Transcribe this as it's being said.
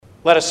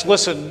Let us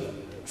listen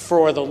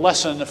for the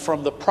lesson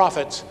from the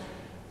prophet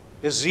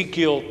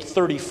Ezekiel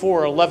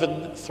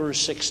 34:11 through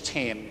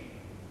 16.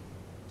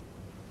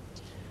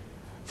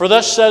 For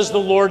thus says the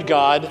Lord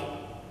God,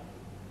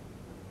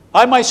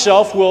 I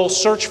myself will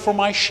search for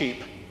my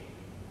sheep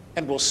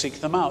and will seek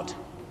them out.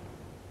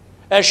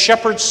 As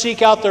shepherds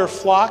seek out their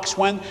flocks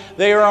when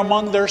they are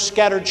among their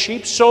scattered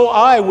sheep, so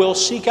I will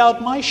seek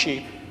out my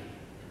sheep.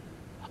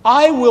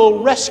 I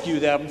will rescue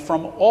them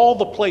from all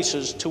the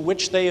places to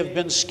which they have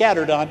been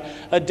scattered on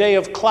a day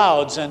of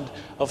clouds and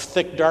of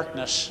thick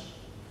darkness.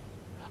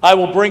 I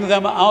will bring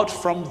them out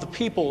from the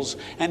peoples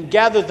and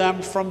gather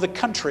them from the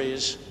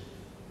countries.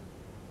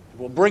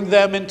 I will bring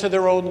them into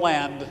their own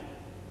land,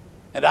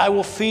 and I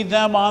will feed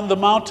them on the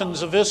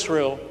mountains of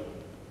Israel,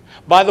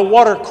 by the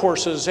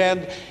watercourses,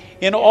 and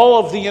in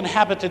all of the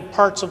inhabited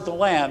parts of the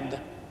land.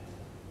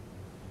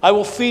 I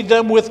will feed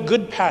them with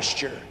good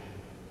pasture,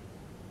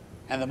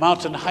 and the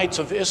mountain heights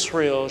of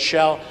Israel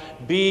shall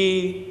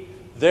be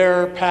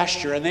their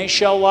pasture, and they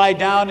shall lie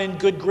down in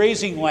good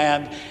grazing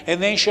land,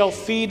 and they shall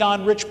feed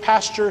on rich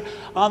pasture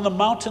on the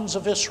mountains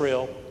of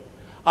Israel.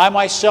 I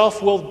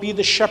myself will be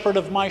the shepherd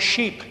of my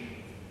sheep,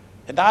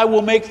 and I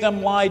will make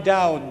them lie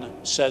down,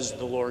 says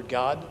the Lord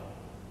God.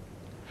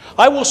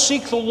 I will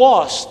seek the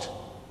lost,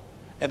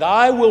 and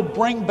I will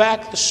bring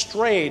back the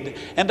strayed,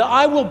 and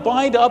I will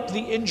bind up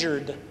the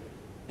injured,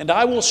 and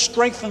I will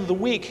strengthen the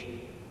weak.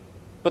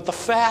 But the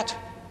fat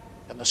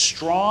and the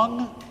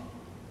strong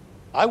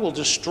I will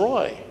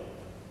destroy.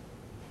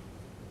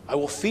 I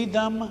will feed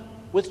them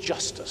with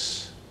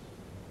justice.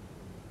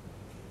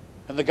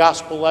 And the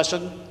gospel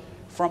lesson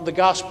from the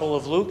Gospel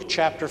of Luke,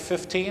 chapter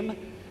 15,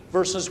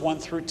 verses 1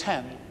 through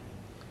 10.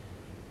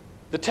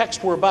 The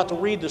text we're about to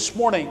read this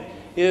morning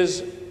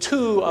is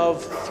 2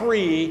 of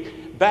 3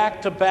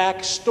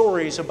 back-to-back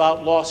stories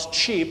about lost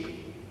sheep,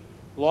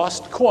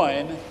 lost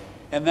coin,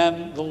 and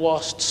then the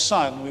lost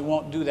son. We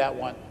won't do that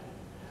one.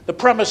 The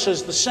premise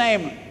is the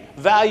same.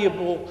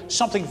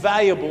 Something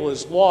valuable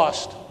is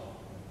lost.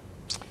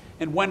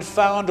 And when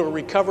found or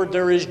recovered,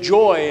 there is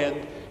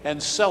joy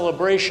and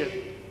celebration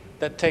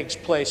that takes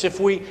place. If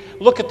we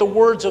look at the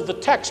words of the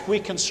text, we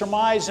can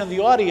surmise in the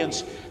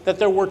audience that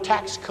there were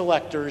tax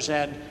collectors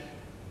and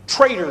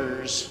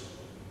traitors.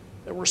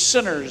 There were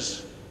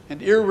sinners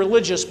and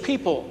irreligious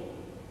people,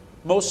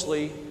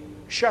 mostly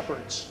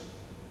shepherds.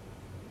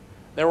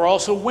 There were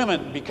also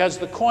women, because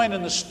the coin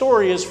in the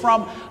story is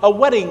from a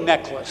wedding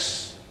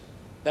necklace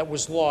that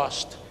was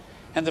lost.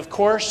 And of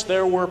course,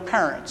 there were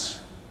parents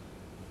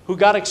who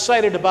got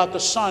excited about the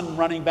son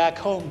running back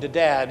home to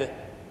dad.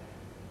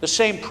 The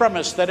same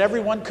premise that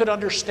everyone could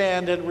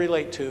understand and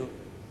relate to.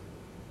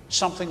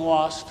 Something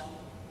lost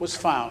was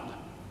found.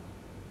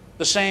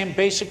 The same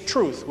basic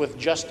truth with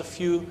just a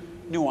few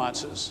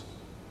nuances.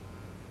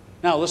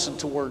 Now listen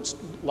to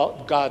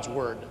God's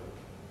word.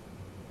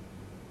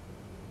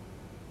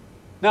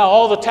 Now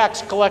all the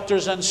tax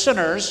collectors and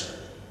sinners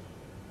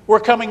were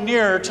coming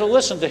near to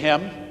listen to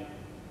him.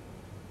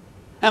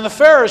 And the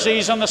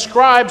Pharisees and the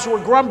scribes were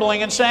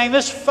grumbling and saying,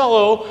 this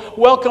fellow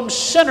welcomes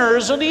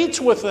sinners and eats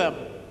with them.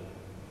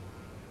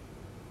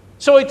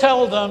 So he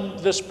told them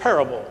this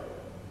parable.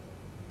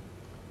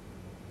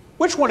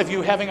 Which one of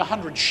you, having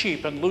 100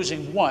 sheep and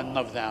losing one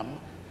of them,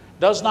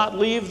 does not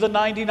leave the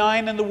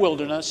 99 in the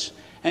wilderness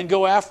and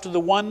go after the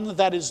one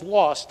that is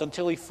lost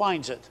until he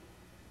finds it?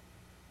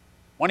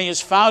 When he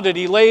has found it,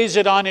 he lays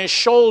it on his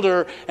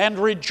shoulder and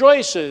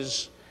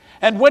rejoices.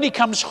 And when he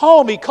comes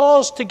home, he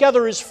calls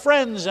together his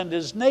friends and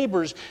his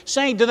neighbors,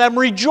 saying to them,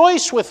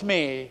 rejoice with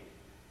me,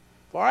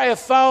 for I have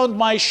found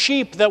my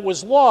sheep that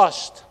was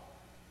lost.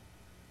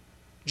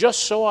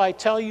 Just so I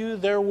tell you,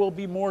 there will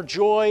be more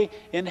joy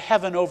in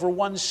heaven over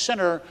one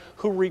sinner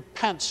who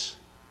repents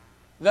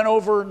than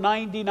over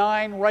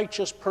 99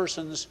 righteous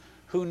persons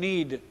who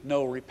need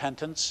no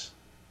repentance.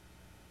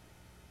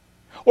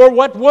 Or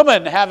what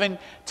woman, having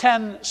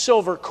 10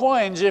 silver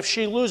coins, if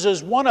she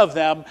loses one of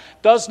them,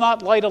 does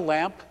not light a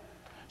lamp,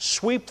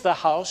 sweep the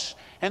house,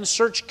 and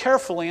search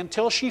carefully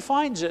until she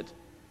finds it?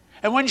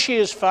 And when she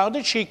has found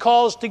it, she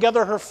calls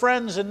together her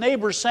friends and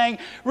neighbors, saying,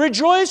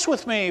 rejoice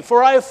with me,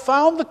 for I have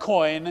found the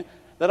coin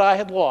that I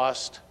had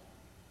lost.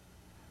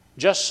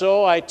 Just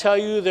so I tell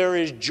you, there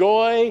is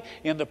joy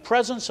in the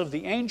presence of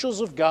the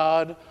angels of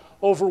God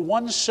over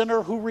one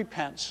sinner who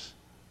repents.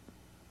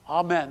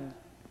 Amen.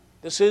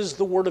 This is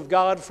the word of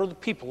God for the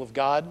people of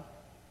God.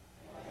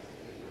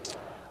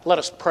 Let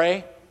us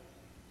pray.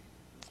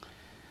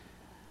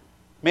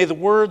 May the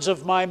words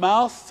of my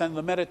mouth and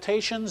the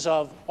meditations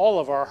of all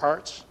of our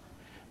hearts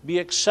be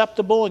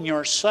acceptable in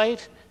your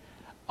sight,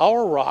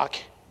 our rock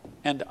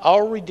and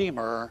our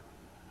Redeemer.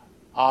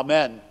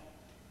 Amen.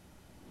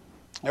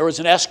 There was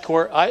an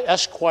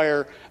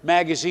Esquire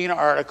magazine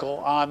article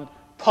on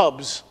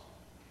pubs.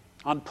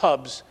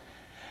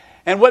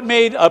 And what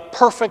made a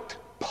perfect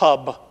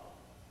pub,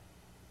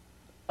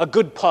 a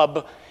good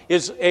pub,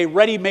 is a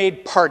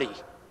ready-made party.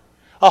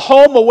 A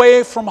home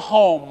away from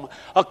home.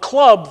 A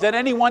club that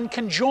anyone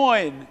can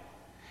join.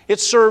 It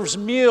serves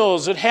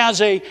meals. It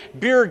has a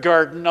beer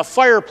garden, a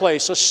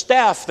fireplace, a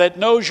staff that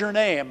knows your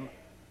name,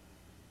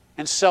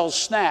 and sells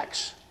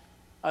snacks.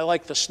 I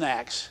like the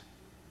snacks.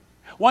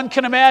 One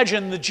can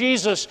imagine the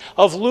Jesus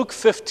of Luke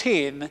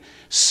 15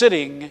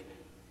 sitting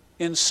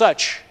in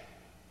such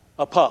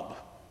a pub,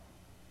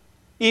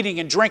 eating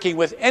and drinking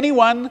with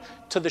anyone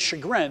to the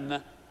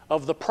chagrin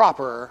of the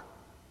proper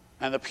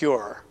and the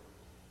pure.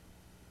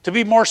 To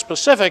be more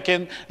specific,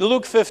 in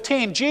Luke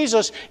 15,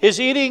 Jesus is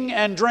eating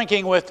and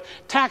drinking with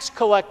tax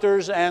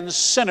collectors and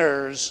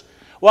sinners,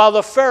 while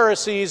the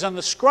Pharisees and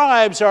the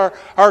scribes are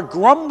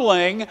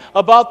grumbling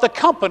about the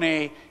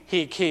company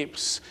he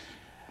keeps.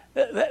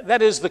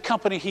 That is the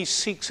company he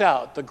seeks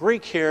out. The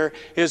Greek here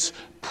is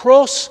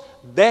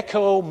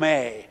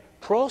prosdechomai.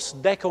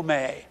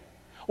 Prosdechomai.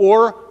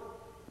 Or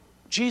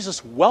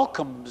Jesus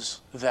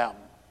welcomes them.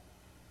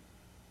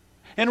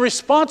 In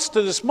response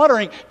to this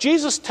muttering,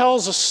 Jesus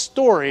tells a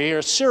story, or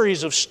a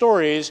series of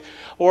stories,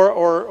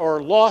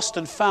 or lost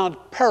and found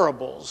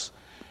parables,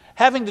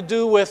 having to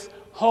do with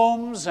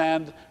homes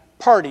and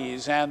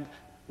parties and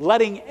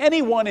letting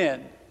anyone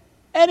in.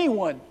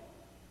 Anyone.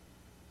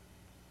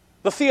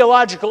 The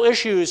theological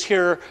issues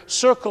here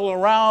circle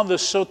around the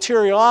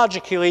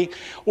soteriology,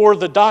 or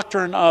the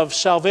doctrine of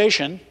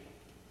salvation,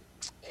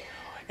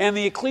 and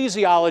the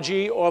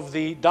ecclesiology of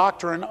the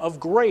doctrine of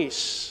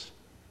grace.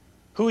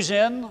 Who's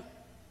in?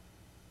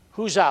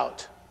 Who's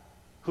out?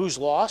 Who's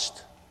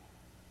lost?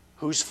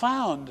 Who's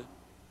found?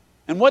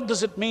 And what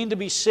does it mean to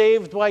be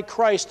saved by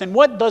Christ? And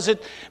what does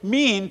it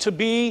mean to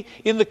be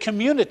in the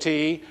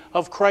community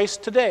of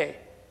Christ today?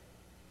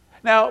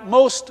 Now,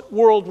 most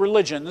world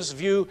religions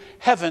view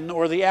heaven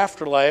or the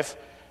afterlife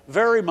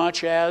very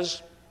much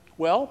as,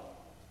 well,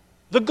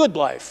 the good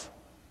life.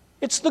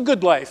 It's the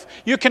good life.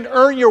 You can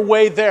earn your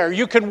way there.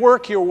 You can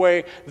work your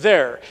way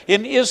there.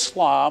 In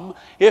Islam,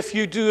 if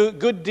you do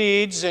good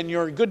deeds and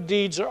your good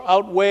deeds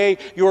outweigh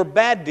your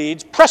bad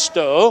deeds,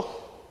 presto,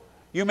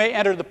 you may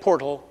enter the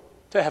portal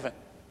to heaven.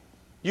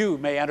 You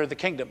may enter the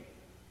kingdom.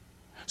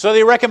 So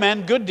they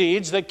recommend good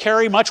deeds that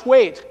carry much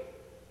weight,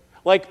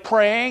 like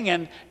praying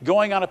and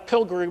going on a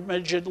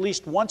pilgrimage at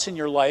least once in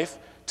your life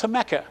to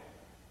Mecca.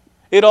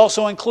 It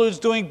also includes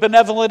doing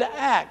benevolent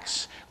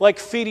acts, like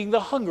feeding the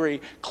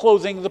hungry,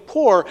 clothing the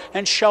poor,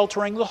 and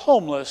sheltering the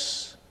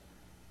homeless.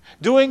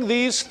 Doing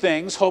these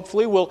things,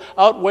 hopefully, will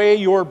outweigh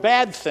your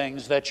bad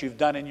things that you've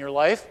done in your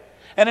life.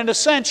 And in a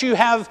sense, you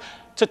have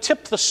to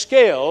tip the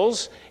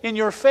scales in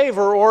your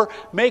favor or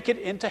make it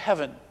into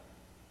heaven,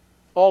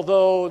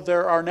 although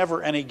there are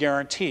never any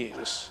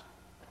guarantees.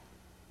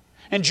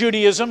 In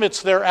Judaism,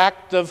 it's their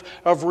act of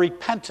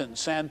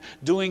repentance and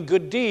doing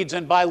good deeds,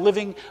 and by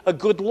living a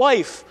good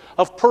life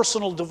of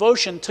personal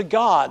devotion to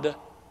God.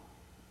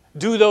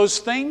 Do those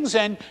things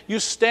and you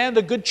stand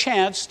a good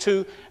chance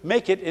to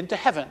make it into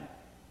heaven.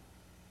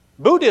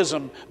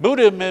 Buddhism,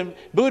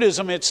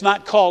 it's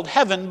not called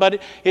heaven,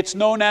 but it's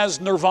known as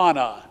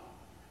nirvana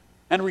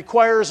and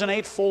requires an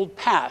eightfold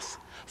path.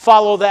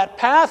 Follow that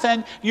path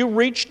and you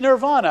reach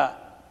nirvana.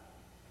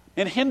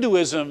 In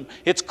Hinduism,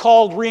 it's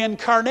called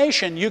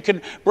reincarnation. You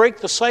can break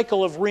the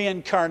cycle of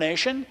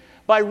reincarnation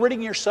by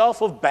ridding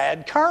yourself of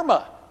bad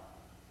karma.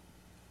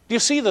 Do you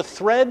see the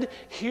thread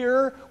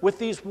here with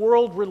these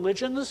world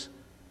religions?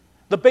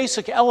 The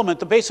basic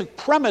element, the basic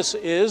premise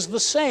is the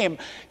same.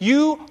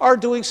 You are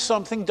doing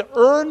something to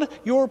earn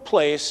your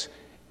place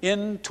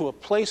into a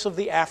place of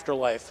the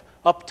afterlife,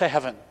 up to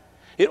heaven.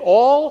 It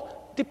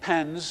all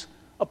depends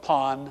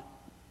upon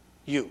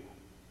you.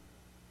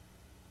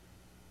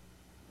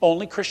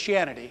 Only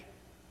Christianity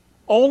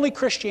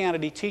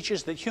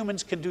teaches that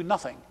humans can do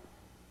nothing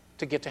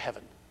to get to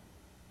heaven.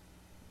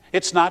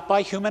 It's not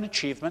by human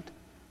achievement.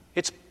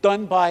 It's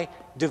done by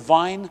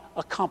divine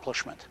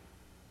accomplishment.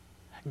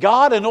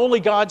 God and only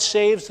God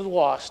saves the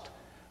lost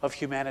of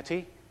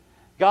humanity.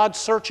 God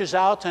searches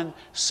out and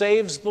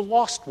saves the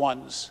lost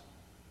ones.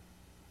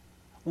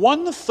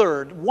 One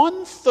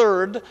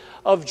third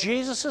of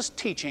Jesus'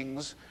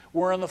 teachings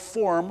were in the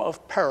form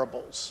of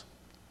parables.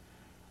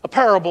 A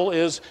parable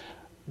is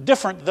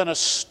different than a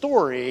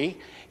story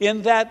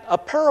in that a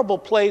parable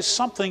plays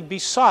something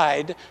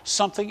beside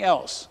something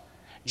else.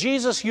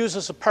 Jesus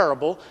uses a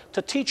parable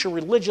to teach a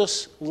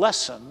religious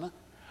lesson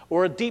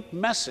or a deep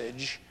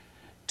message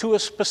to a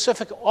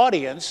specific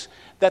audience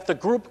that the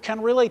group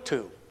can relate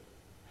to.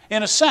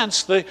 In a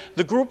sense, the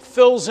group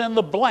fills in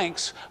the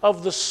blanks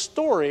of the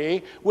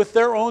story with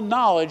their own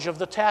knowledge of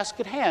the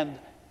task at hand.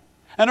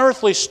 An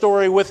earthly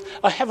story with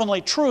a heavenly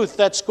truth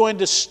that's going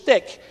to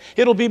stick.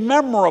 It'll be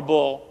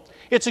memorable.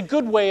 It's a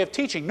good way of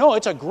teaching. No,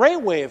 it's a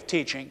great way of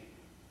teaching.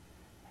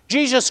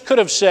 Jesus could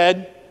have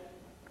said,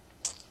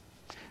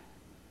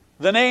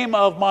 the name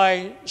of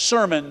my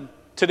sermon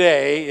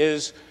today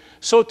is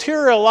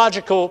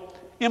Soteriological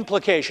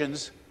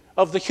Implications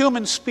of the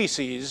Human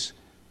Species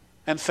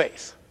and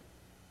Faith.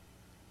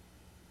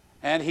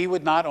 And he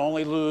would not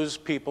only lose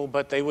people,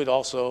 but they would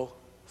also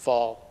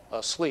fall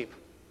asleep.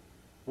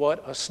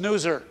 What a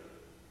snoozer.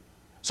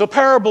 So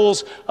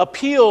parables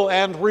appeal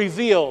and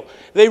reveal.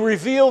 They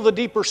reveal the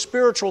deeper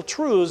spiritual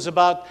truths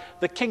about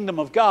the kingdom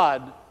of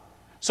God.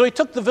 So he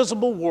took the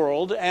visible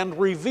world and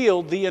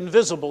revealed the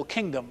invisible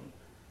kingdom.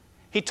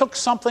 He took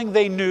something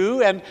they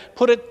knew and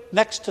put it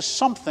next to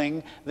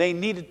something they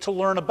needed to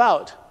learn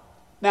about.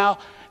 Now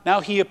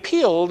he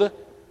appealed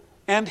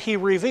and he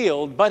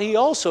revealed, but he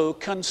also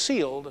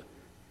concealed.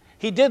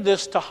 He did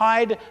this to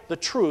hide the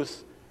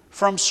truth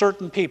from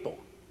certain people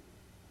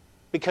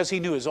because he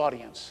knew his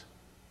audience.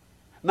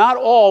 Not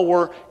all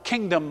were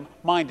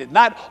kingdom-minded.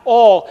 Not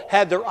all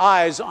had their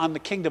eyes on the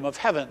kingdom of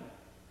heaven.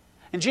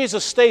 And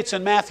Jesus states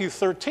in Matthew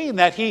 13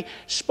 that he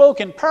spoke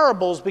in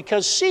parables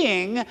because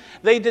seeing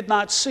they did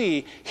not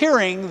see,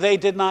 hearing they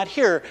did not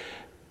hear,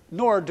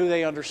 nor do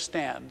they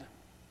understand.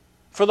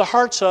 For the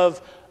hearts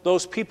of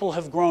those people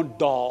have grown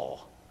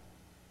dull.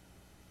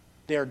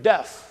 They are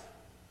deaf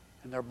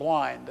and they're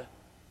blind.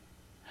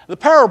 The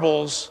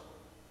parables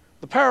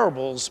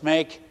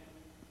make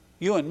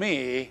you and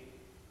me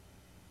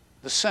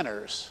the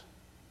sinners,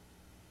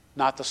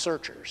 not the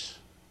searchers.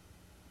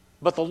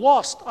 But the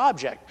lost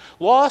object,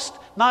 lost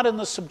not in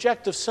the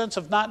subjective sense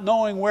of not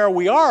knowing where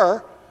we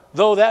are,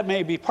 though that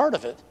may be part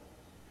of it,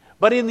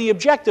 but in the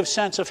objective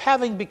sense of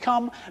having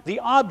become the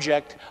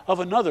object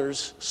of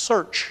another's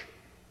search.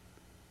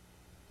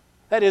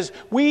 That is,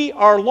 we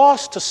are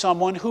lost to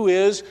someone who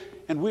is,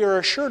 and we are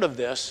assured of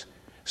this,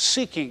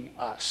 seeking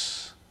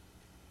us.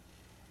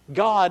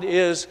 God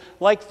is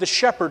like the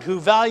shepherd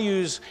who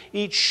values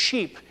each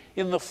sheep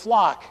in the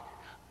flock,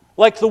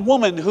 like the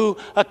woman who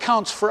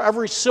accounts for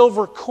every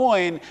silver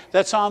coin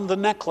that's on the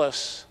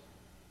necklace.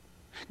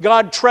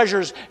 God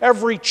treasures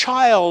every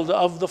child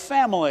of the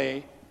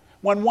family.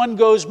 When one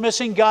goes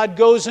missing, God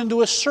goes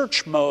into a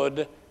search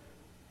mode.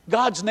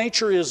 God's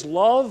nature is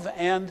love,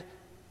 and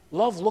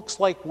love looks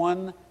like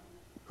one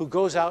who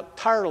goes out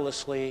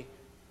tirelessly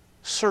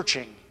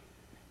searching,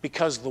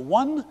 because the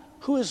one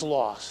who is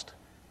lost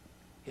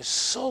is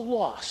so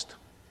lost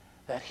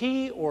that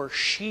he or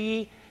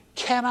she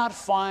cannot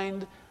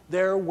find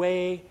their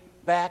way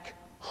back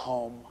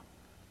home.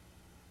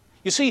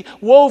 You see,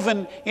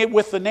 woven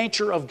with the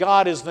nature of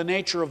God is the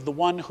nature of the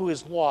one who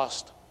is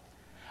lost.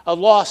 A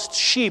lost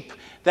sheep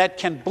that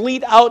can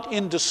bleat out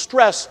in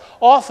distress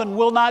often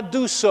will not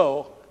do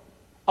so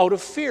out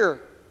of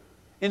fear.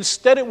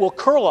 Instead, it will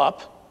curl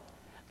up,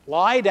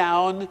 lie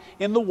down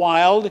in the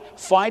wild,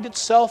 find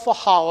itself a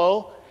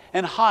hollow,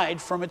 and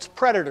hide from its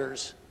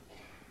predators,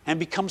 and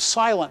become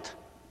silent.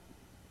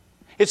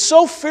 It's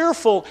so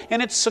fearful in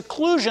its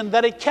seclusion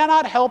that it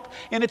cannot help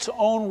in its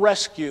own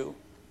rescue.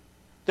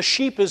 The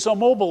sheep is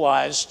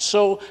immobilized,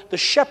 so the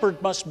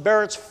shepherd must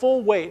bear its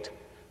full weight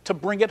to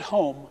bring it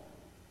home.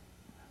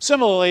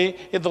 Similarly,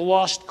 in the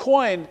lost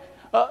coin,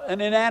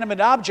 an inanimate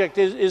object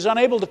is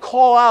unable to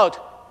call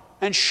out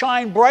and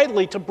shine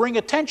brightly to bring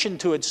attention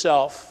to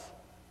itself.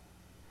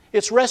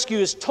 Its rescue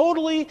is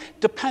totally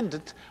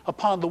dependent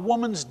upon the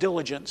woman's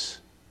diligence.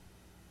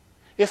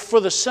 If for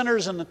the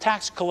sinners and the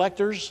tax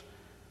collectors,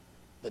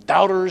 the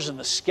doubters and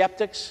the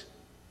skeptics,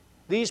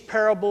 these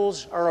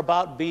parables are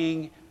about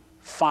being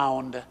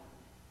found.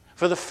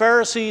 For the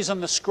Pharisees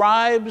and the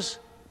scribes,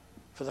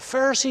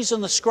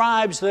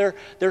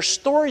 they're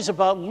stories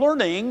about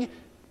learning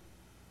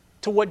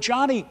to what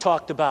Johnny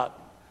talked about,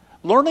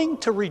 learning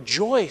to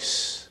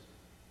rejoice.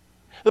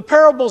 The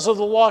parables of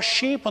the lost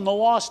sheep and the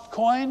lost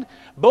coin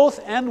both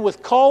end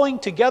with calling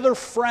together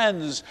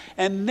friends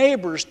and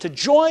neighbors to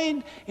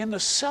join in the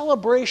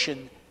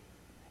celebration.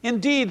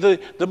 Indeed,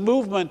 the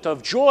movement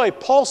of joy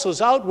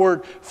pulses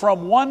outward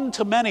from one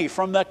to many,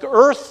 from the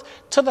earth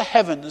to the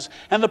heavens,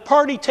 and the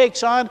party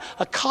takes on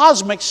a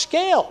cosmic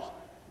scale.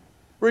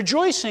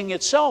 Rejoicing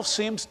itself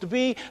seems to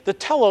be the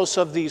telos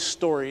of these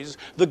stories,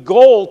 the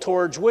goal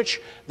towards which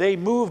they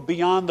move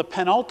beyond the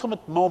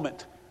penultimate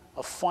moment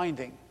of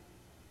finding.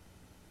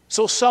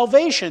 So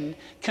salvation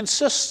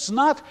consists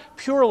not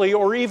purely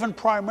or even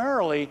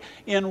primarily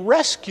in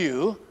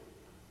rescue,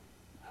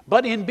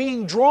 but in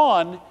being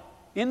drawn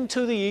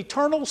into the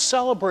eternal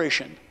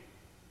celebration.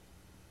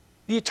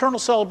 The eternal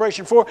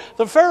celebration. For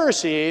the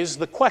Pharisees,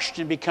 the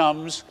question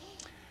becomes,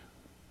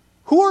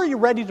 who are you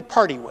ready to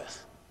party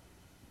with?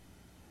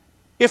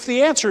 If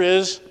the answer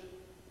is,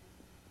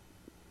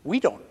 we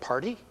don't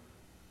party,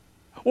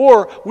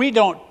 or we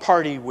don't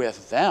party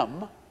with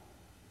them,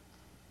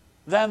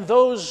 then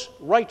those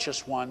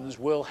righteous ones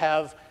will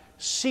have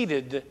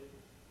ceded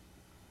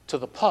to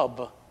the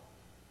pub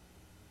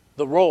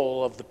the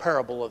role of the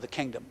parable of the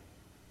kingdom.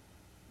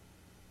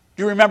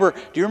 Do you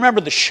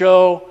remember the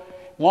show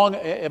long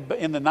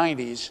in the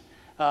 90s,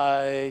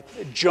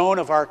 Joan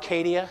of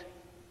Arcadia?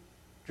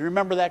 Do you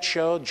remember that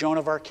show, Joan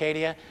of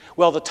Arcadia?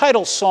 Well, the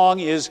title song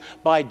is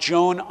by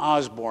Joan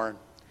Osborne.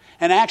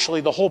 And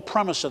actually, the whole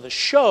premise of the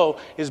show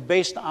is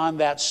based on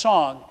that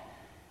song.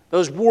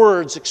 Those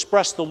words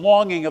express the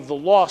longing of the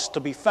lost to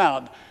be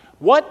found.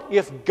 What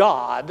if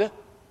God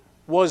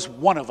was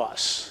one of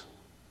us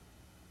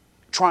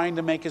trying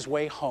to make his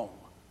way home?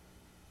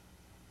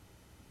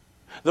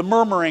 The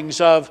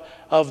murmurings of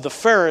the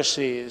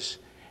Pharisees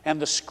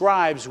and the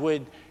scribes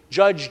would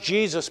judged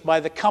Jesus by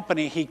the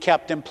company he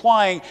kept,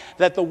 implying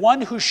that the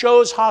one who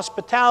shows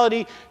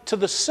hospitality to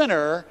the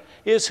sinner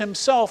is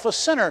himself a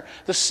sinner.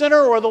 The sinner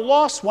or the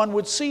lost one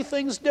would see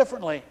things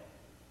differently.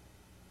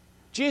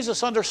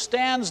 Jesus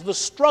understands the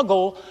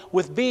struggle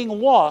with being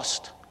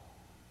lost,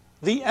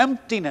 the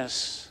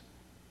emptiness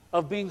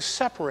of being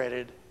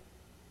separated,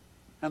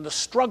 and the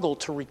struggle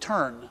to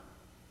return.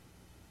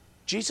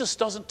 Jesus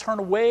doesn't turn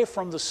away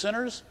from the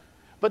sinners,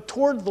 but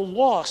toward the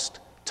lost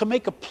to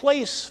make a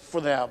place for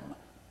them,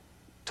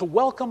 to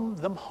welcome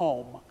them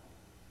home.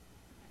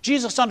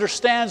 Jesus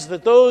understands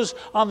that those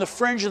on the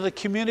fringe of the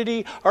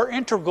community are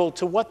integral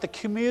to what the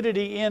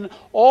community in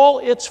all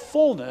its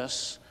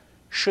fullness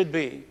should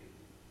be.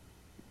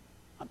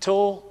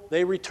 Until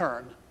they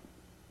return,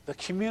 the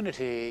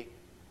community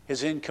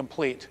is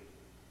incomplete.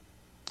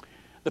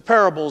 The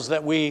parables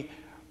that we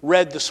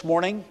read this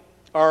morning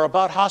are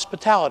about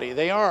hospitality.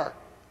 They are.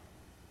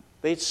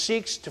 It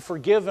seeks to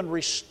forgive and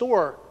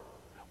restore.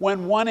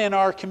 When one in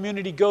our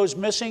community goes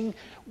missing,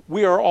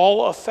 we are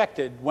all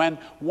affected. When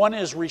one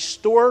is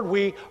restored,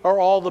 we are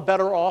all the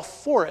better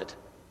off for it.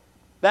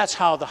 That's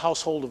how the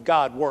household of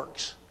God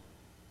works.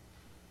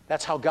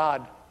 That's how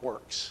God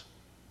works.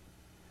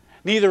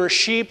 Neither a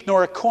sheep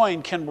nor a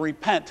coin can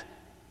repent.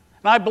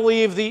 And I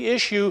believe the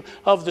issue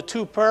of the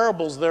two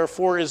parables,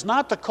 therefore, is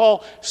not to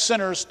call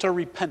sinners to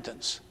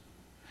repentance,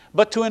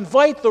 but to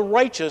invite the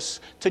righteous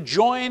to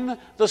join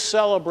the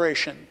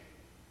celebration.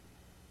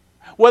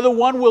 Whether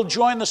one will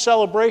join the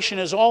celebration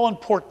is all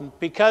important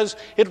because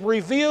it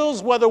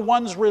reveals whether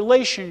one's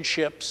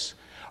relationships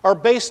are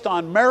based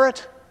on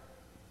merit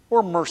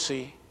or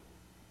mercy.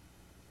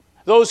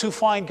 Those who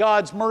find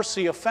God's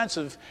mercy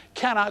offensive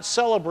cannot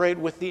celebrate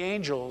with the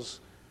angels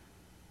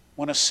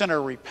when a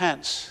sinner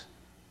repents.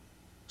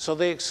 So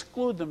they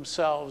exclude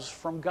themselves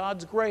from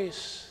God's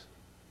grace.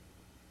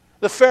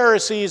 The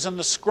Pharisees and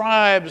the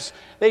scribes,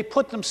 they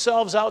put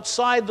themselves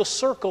outside the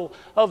circle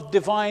of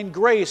divine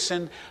grace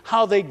and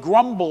how they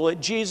grumble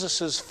at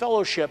Jesus'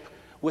 fellowship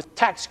with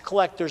tax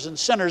collectors and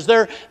sinners.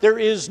 There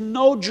is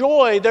no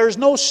joy, there's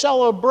no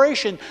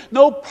celebration,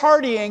 no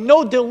partying,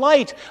 no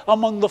delight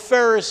among the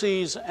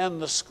Pharisees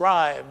and the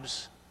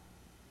scribes.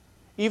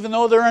 Even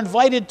though they're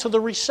invited to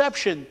the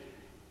reception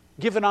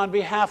given on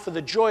behalf of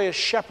the joyous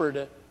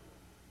shepherd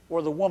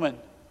or the woman,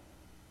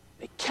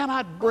 they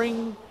cannot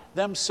bring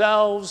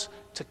themselves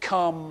to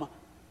come,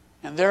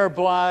 and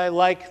thereby,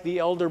 like the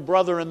elder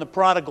brother and the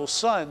prodigal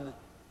son,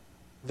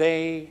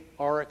 they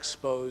are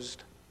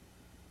exposed.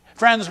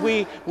 Friends,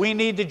 we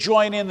need to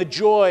join in the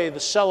joy, the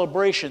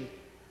celebration,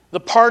 the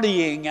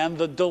partying, and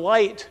the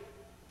delight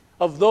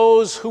of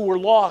those who were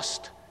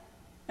lost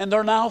and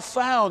are now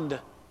found.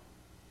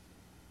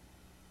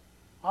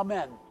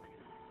 Amen.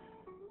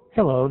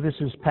 Hello, this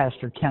is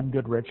Pastor Ken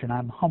Goodrich, and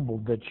I'm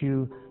humbled that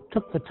you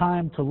took the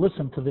time to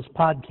listen to this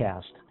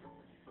podcast.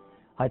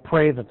 I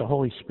pray that the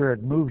Holy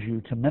Spirit moves you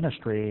to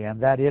ministry,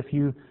 and that if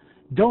you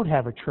don't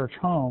have a church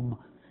home,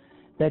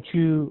 that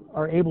you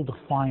are able to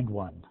find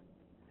one.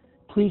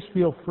 Please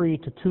feel free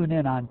to tune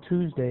in on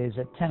Tuesdays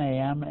at 10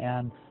 a.m.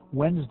 and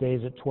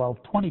Wednesdays at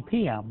 12:20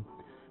 p.m.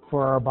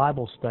 for our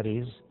Bible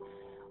studies,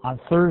 on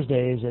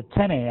Thursdays at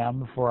 10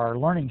 a.m. for our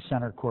Learning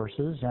Center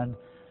courses, and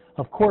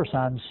of course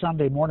on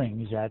Sunday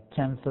mornings at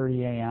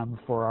 10:30 a.m.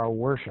 for our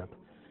worship.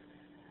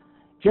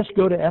 Just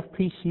go to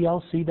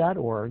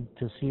fpclc.org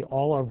to see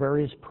all our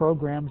various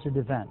programs and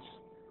events.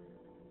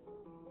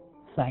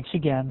 Thanks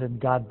again, and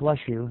God bless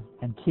you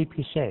and keep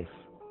you safe.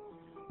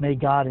 May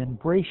God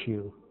embrace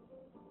you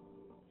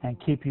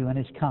and keep you in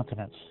His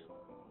countenance.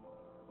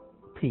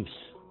 Peace.